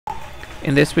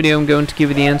In this video I'm going to give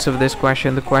you the answer of this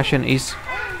question. The question is,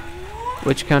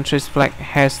 which country's flag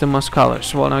has the most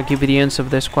colors? Well, I'll give you the answer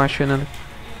of this question, and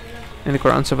the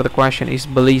correct answer for the question is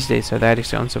Belize. So that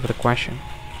is the answer for the question.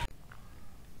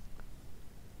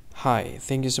 Hi,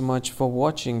 thank you so much for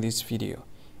watching this video.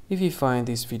 If you find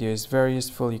this video is very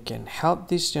useful, you can help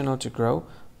this channel to grow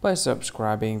by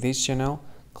subscribing this channel.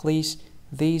 Please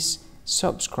this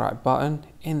subscribe button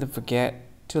and don't forget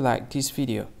to like this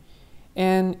video.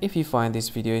 And if you find this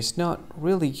video is not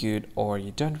really good, or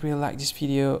you don't really like this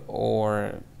video,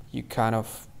 or you kind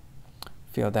of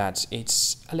feel that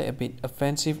it's a little bit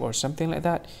offensive or something like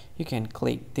that, you can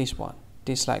click this one,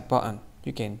 dislike button.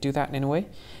 You can do that anyway.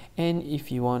 And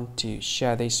if you want to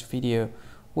share this video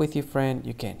with your friend,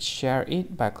 you can share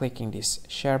it by clicking this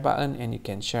share button, and you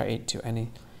can share it to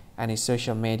any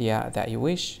social media that you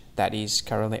wish that is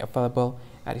currently available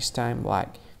at this time,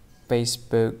 like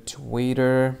Facebook,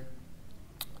 Twitter,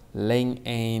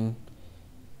 LinkedIn,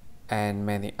 and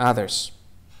many others,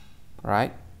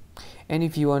 right? And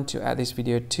if you want to add this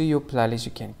video to your playlist,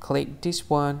 you can click this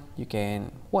one. You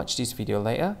can watch this video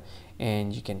later,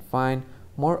 and you can find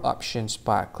more options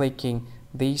by clicking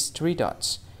these three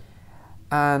dots.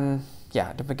 And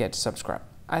yeah, don't forget to subscribe.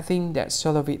 I think that's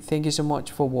all of it. Thank you so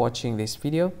much for watching this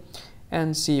video,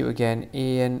 and see you again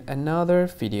in another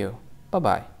video. Bye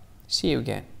bye. See you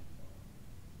again.